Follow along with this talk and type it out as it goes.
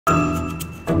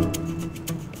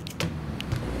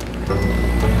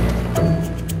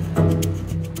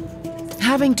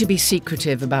Having to be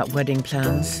secretive about wedding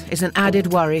plans is an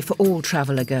added worry for all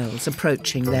traveller girls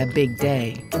approaching their big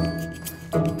day.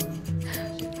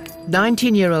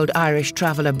 19-year-old Irish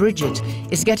traveller Bridget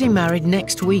is getting married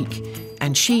next week,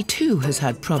 and she too has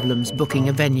had problems booking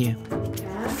a venue.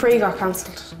 3 got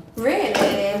cancelled. Really?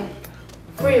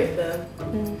 3 of them?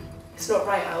 Mm. It's not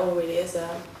right at all, really, is it?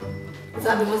 Is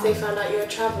that because they found out you're a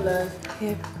traveller?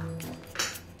 Yeah.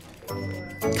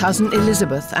 Cousin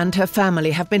Elizabeth and her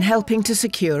family have been helping to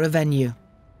secure a venue.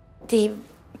 They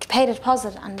paid a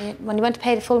deposit, and when he went to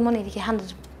pay the full money, he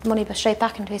handed the money straight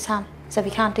back into his hand. Said, we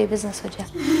can't do business with you.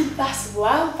 That's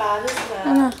well bad, isn't it?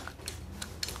 I know.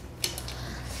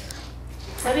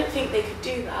 I didn't think they could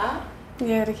do that.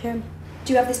 Yeah, they can.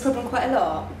 Do you have this problem quite a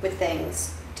lot with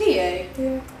things? Do you? Yeah.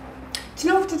 Do you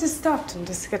know if they just stopped and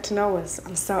just get to know us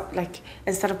and stop, like,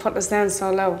 instead of putting us down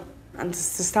so low, and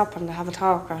just to stop and have a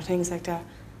talk or things like that,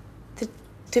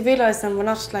 to realise that we're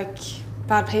not like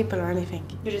bad people or anything.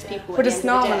 You're just people. We're just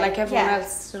normal like everyone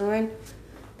else. Do you know what I mean?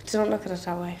 But you don't look at it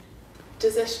that way.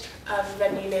 Does this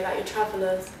venue mean that you're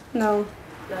travellers? No.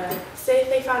 No. Say if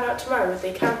they found out tomorrow, would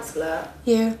they cancel it?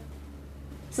 Yeah.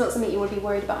 It's not something you would be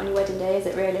worried about on your wedding day, is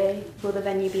it really? Will the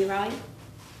venue be right?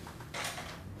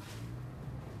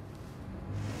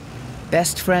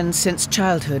 Best friends since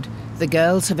childhood, the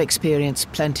girls have experienced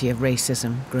plenty of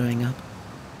racism growing up.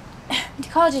 They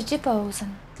called you Gyppos,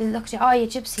 and they look at you, oh, you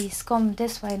Gypsy, scum,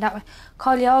 this way and that way.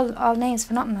 Call you all names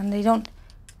for nothing, and they don't...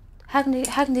 How can they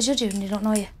judge you when they don't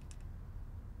know you?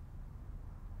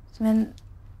 I mean,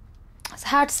 it's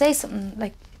hard to say something,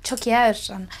 like, chuck you out,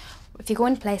 and if you go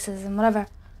in places and whatever.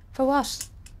 For what?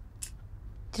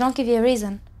 They don't give you a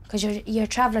reason, because you're a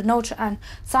traveller, and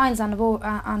signs on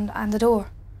the door.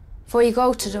 Before you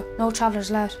go to the no travellers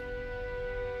allowed.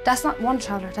 That's not one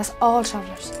traveller, that's all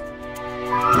travellers.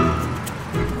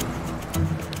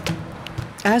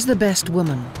 As the best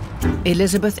woman,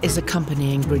 Elizabeth is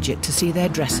accompanying Bridget to see their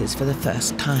dresses for the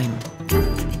first time.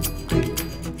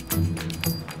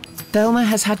 Thelma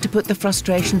has had to put the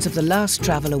frustrations of the last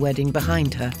traveller wedding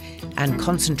behind her and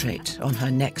concentrate on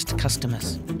her next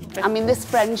customers. I mean, this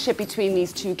friendship between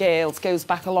these 2 girls goes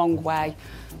back a long way.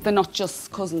 They're not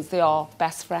just cousins, they are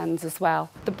best friends as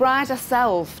well. The bride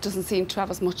herself doesn't seem to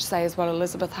have as much say as what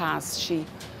Elizabeth has. She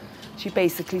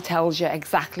basically tells you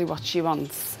exactly what she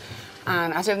wants.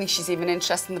 And I don't think she's even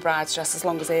interested in the bride's dress as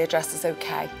long as her dress is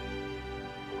OK.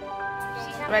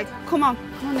 Right, come on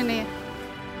in here.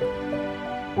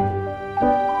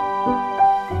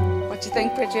 What do you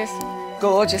think, Bridget?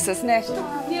 Gorgeous, isn't it?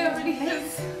 Yeah, it really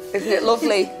is. Isn't it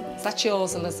lovely? That's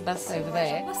yours, Elizabeth, over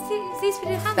there. What's these for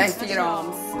your hands? Thanks for your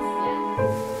arms.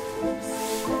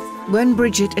 When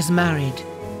Bridget is married,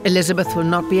 Elizabeth will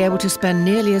not be able to spend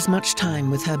nearly as much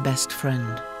time with her best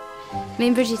friend. Me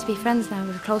and Bridget to be friends now,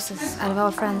 we're the closest out of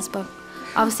all friends, but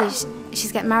obviously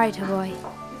she's getting married to a boy,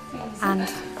 and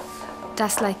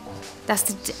that's a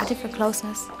different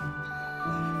closeness.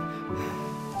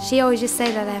 She always just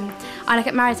say that I don't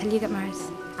get married till you get married,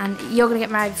 and you're going to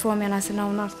get married before me, and I said, no,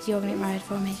 I'm not, you're going to get married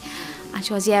before me. And she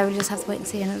goes, yeah, we'll just have to wait and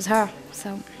see, and it was her,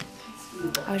 so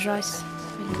I was right.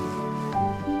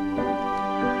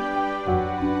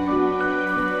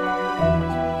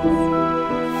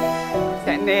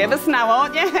 Getting nervous now,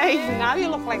 aren't you? Now you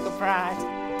look like the bride.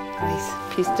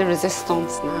 Right, piece de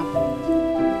resistance now.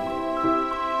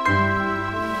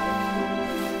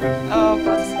 Oh,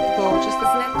 God, it's gorgeous,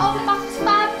 isn't it? Oh, that's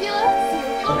fabulous!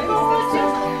 Oh,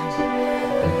 gorgeous!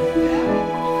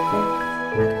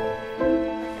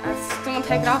 I just don't want to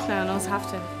take it off now, I always have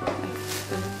to.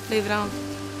 Like, leave it on.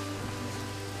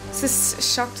 It's just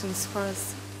shocked and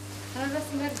surprised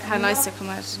how nice they come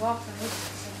out.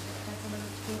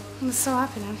 I'm so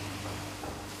happy now.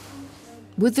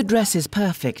 With the dresses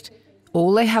perfect,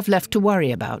 all they have left to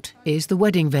worry about is the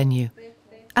wedding venue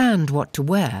and what to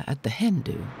wear at the hen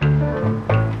do.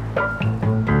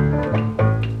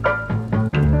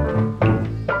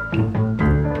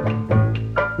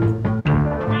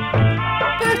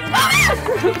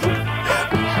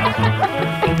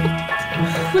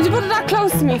 Would you put it that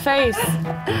close to my face?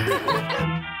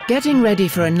 Getting ready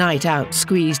for a night out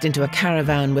squeezed into a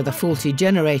caravan with a faulty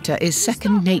generator is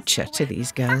second nature to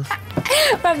these girls.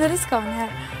 Where did this go now?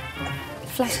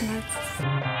 Flashing lights.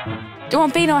 There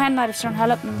won't be no hen night if she don't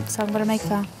hurl up, so I'm going to make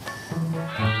that.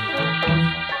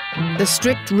 The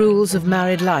strict rules of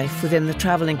married life within the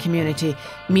travelling community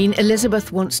mean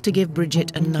Elizabeth wants to give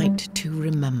Bridget a night to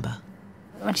remember.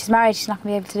 When she's married, she's not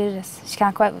going to be able to do this. She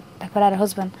can't go out without her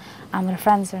husband and with her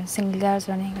friends or single girls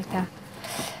or anything like that.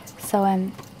 So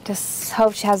just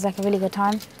hope she has like a really good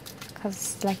time,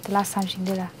 because like the last time she can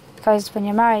do that. Because when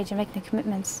you're married, you're making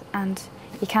commitments, and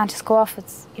you can't just go off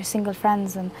with your single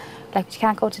friends, and like you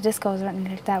can't go to discos or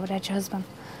anything like that without your husband.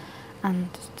 And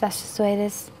that's just the way it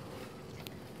is.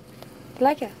 You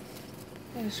like it?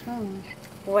 It's wrong.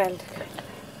 Well.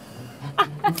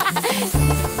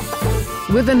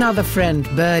 With another friend,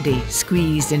 Birdie,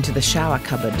 squeezed into the shower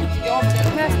cupboard,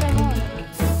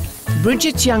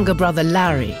 Bridget's younger brother,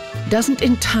 Larry, doesn't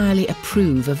entirely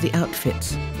approve of the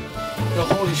outfits. The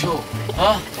holy show.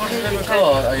 Huh? What did I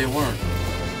call? Oh, you weren't.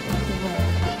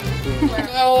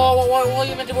 What are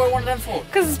you meant to wear one of them for?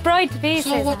 Because it's bride-to-be.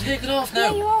 So what? Take it off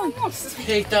now. Yeah, you won't.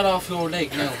 Take that off your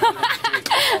leg now.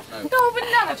 No, but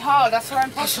not at all. That's what I'm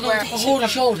supposed to wear. The holy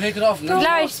show. Take it off now.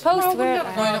 Larry's supposed to wear it. No,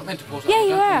 you're not meant to put it Yeah, on.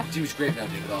 you are. Jewish grape now.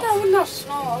 Take it off. No, not.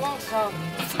 No, I won't stop.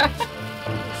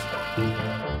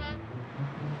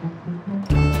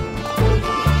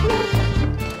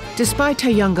 Despite her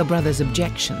younger brother's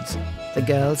objections, the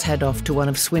girls head off to one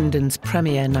of Swindon's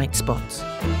premier night spots.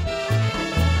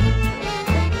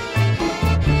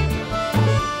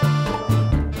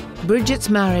 Bridget's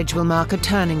marriage will mark a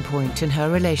turning point in her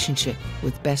relationship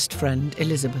with best friend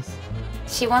Elizabeth.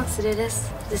 She wants to do this.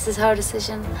 This is her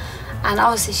decision. And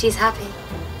obviously she's happy.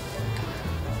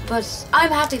 But I'm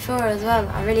happy for her as well.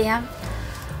 I really am.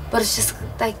 But it's just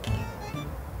like,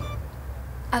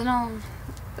 I don't know.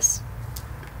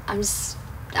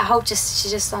 I hope she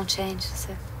just don't change.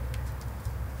 So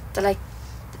they're like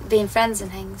being friends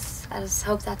and things. I just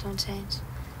hope that don't change.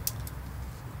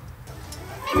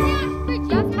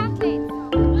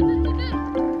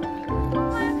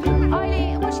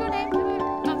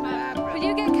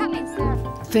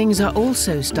 Things are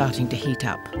also starting to heat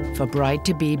up for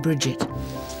bride-to-be Bridget.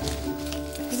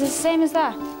 Is it the same as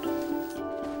that?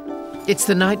 It's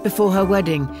the night before her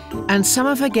wedding, and some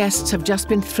of her guests have just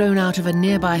been thrown out of a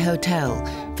nearby hotel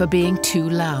for being too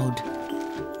loud.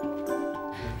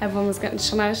 Everyone was getting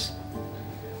shut out.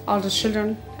 All the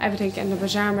children, everything getting the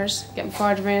pyjamas, getting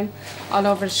fired in, all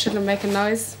over the children making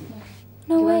noise.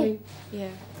 No way. Yeah.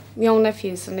 My own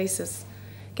nephews and nieces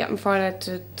getting fired out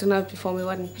the night before my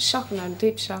wedding. Shocking, I'm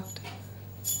deep shocked.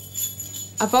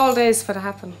 Of all days for it to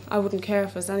happen, I wouldn't care if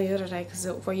it was any other day because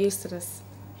we're used to this.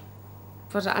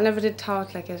 But I never did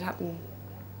thought like it happened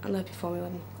a night before my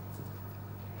wedding.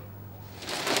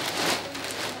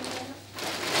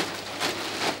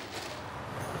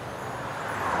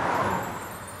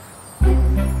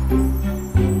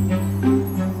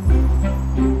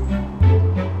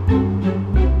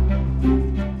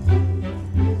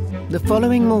 The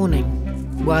following morning,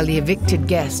 while the evicted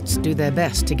guests do their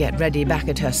best to get ready back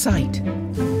at her site,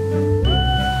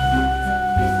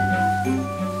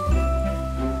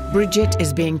 Bridget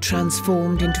is being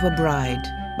transformed into a bride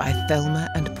by Thelma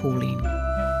and Pauline.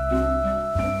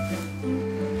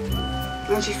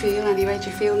 How do you feel anyway? Do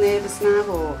you feel nervous now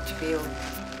or do you feel...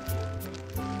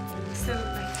 Still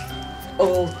like...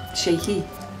 Oh, shaky?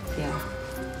 Yeah.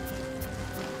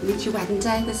 It's your wedding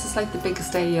day. This is like the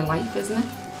biggest day of your life, isn't it?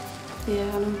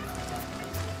 Yeah, I know.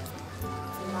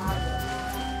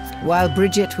 While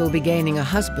Bridget will be gaining a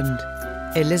husband,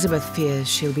 Elizabeth fears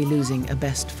she'll be losing a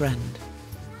best friend.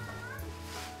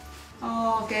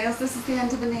 Oh, girls, this is the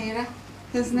end of an era,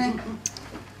 isn't it?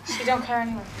 She don't care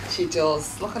anyway. She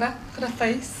does. Look at her. Look at her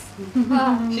face.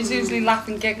 She's usually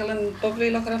laughing, giggling,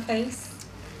 bubbly. Look at her face.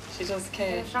 She does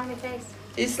care. What's wrong with your face?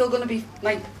 Are you still going to be,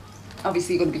 like,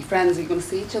 obviously you're going to be friends. Are you going to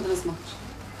see each other as much?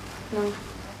 No.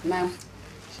 No.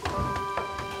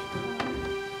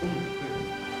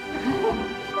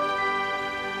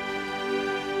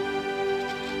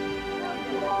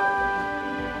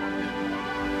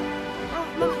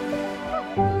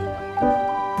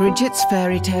 Bridget's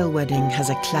fairy tale wedding has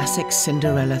a classic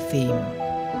Cinderella theme,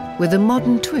 with a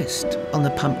modern twist on the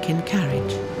pumpkin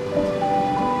carriage.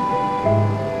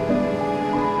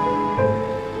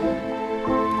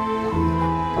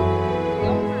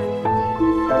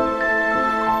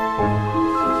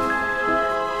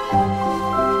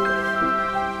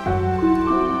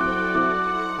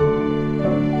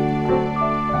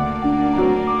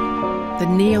 The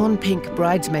neon pink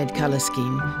bridesmaid colour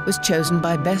scheme was chosen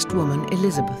by best woman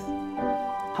Elizabeth.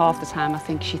 Half the time I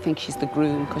think she thinks she's the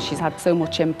groom because she's had so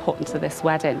much input into this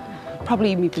wedding.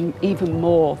 Probably even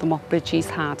more than what Bridget's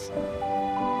had.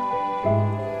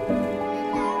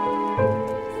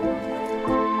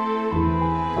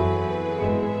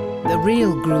 The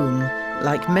real groom,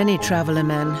 like many traveller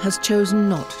men, has chosen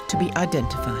not to be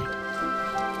identified.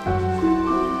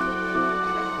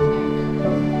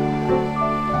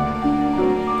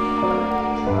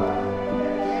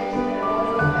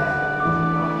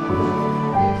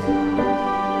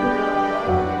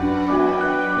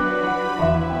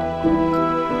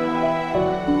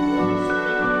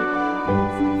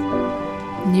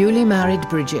 newly married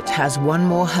Bridget has one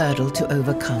more hurdle to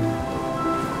overcome.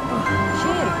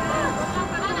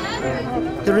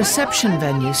 The reception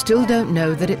venue still don't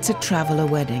know that it's a traveller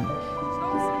wedding.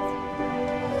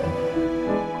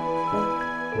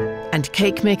 And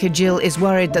cake maker Jill is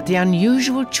worried that the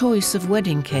unusual choice of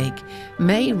wedding cake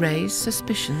may raise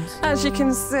suspicions. As you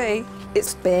can see,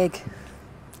 it's big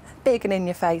and in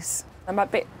your face. I'm a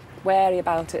bit wary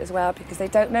about it as well because they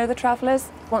don't know the travellers.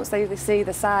 Once they see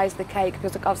the size of the cake,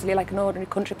 because obviously like an ordinary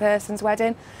country person's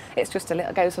wedding, it's just a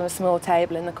little, goes on a small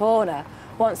table in the corner.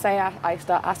 Once I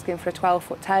start asking for a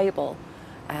 12-foot table,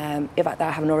 if I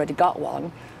haven't already got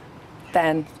one,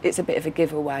 then it's a bit of a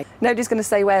giveaway. Nobody's going to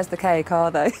say, where's the cake, are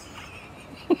they?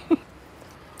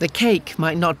 The cake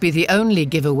might not be the only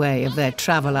giveaway of their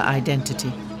traveller identity.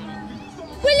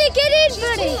 Will you get in,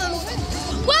 buddy?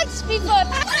 What's before?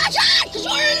 I can't, because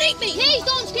you're underneath me. Please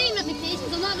don't scream at me, please,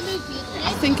 because I'm not in the mood for you today.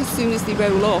 I think as soon as they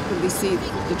roll up and they see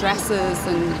the dresses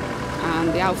and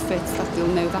the outfits, that they'll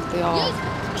know that they are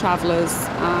travellers.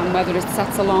 Whether it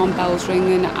sets alarm bells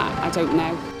ringing, I don't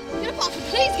know. Get up off me,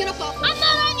 please get up off me. I'm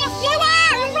not on your feet. You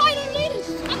are! You're right underneath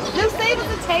us. No, save at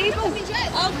the table.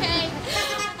 Okay.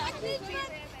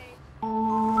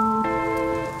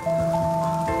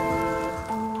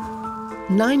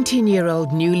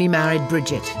 19-year-old newly married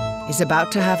Bridget is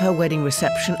about to have her wedding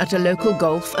reception at a local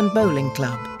golf and bowling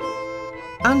club.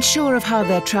 Unsure of how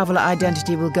their traveller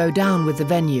identity will go down with the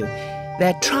venue,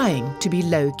 they're trying to be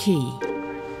low-key.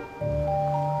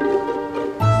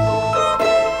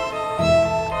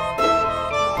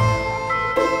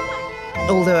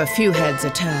 Although a few heads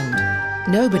are turned,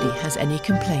 nobody has any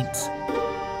complaints.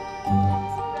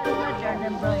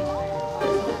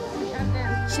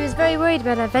 She was very worried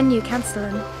about her venue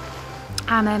cancelling.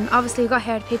 And obviously we got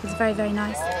here, the people's very, very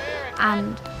nice.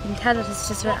 And you can tell that it's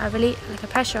just like a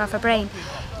pressure off her brain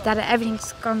that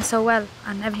everything's gone so well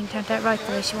and everything turned out right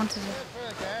the way she wanted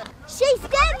it. She's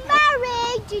getting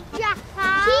married, you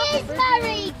jackass. She is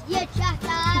married, you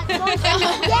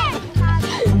jackass. Yeah.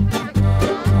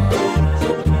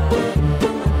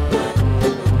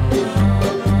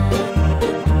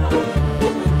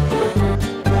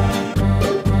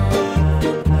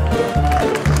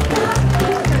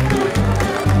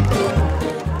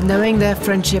 Knowing their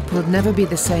friendship will never be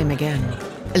the same again,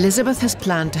 Elizabeth has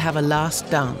planned to have a last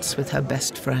dance with her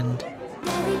best friend.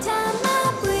 Every time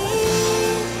I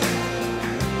breathe,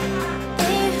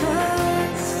 it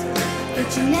hurts.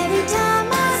 Each and every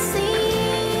time I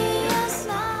see a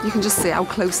smile. You can just see how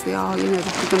close they are, you know,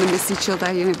 that they're going to miss each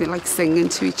other, you know, they're like singing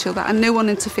to each other, and no one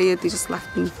interfered, they just let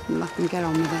them get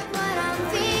on with it. What I'm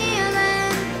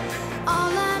feeling,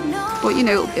 all I know. But, you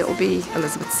know, it'll be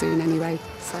Elizabeth soon anyway,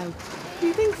 so... Do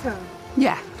you think so?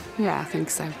 Yeah, I think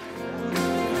so.